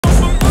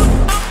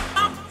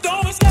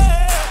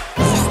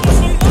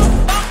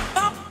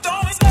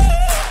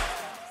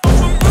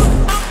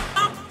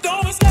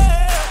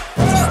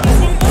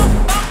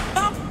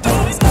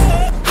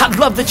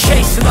love the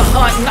chase and the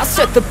hunt, and I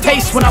set the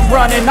pace when I'm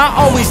running. I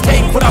always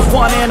take what I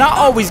want and I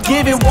always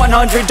give it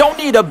 100. Don't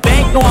need a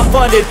bank, no I'm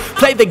funded.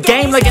 Play the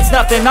game like it's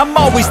nothing. I'm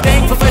always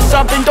thankful for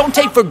something. Don't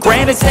take for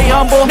granted, stay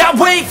humble. Now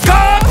wake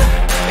up!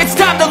 It's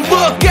time to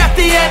look at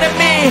the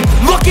enemy.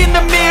 Look in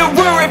the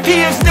mirror if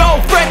he is no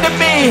friend to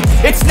me.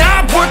 It's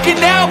not working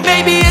out,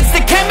 maybe it's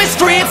the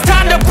chemistry. It's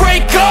time to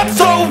break up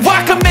so I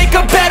can make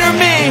a better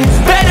me.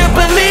 Better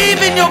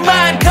believe in your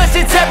mind, cause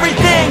it's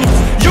everything.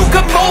 You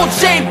can mold,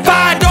 shape,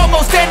 find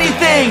almost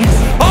anything.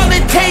 All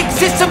it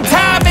takes is some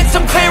time and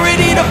some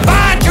clarity to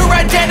find your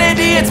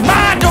identity. It's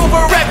mind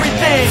over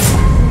everything.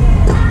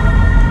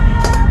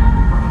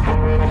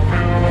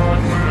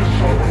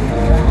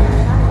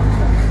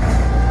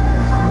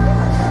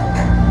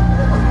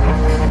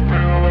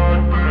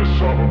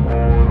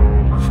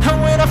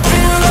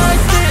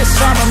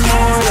 I'm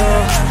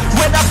immortal.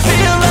 When I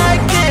feel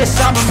like this,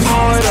 I'm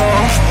immortal.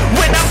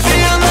 When I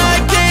feel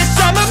like this,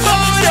 I'm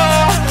immortal.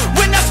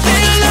 When I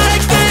feel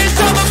like this,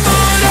 I'm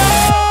immortal.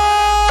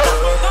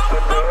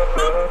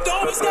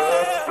 Don't be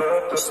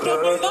scared. Just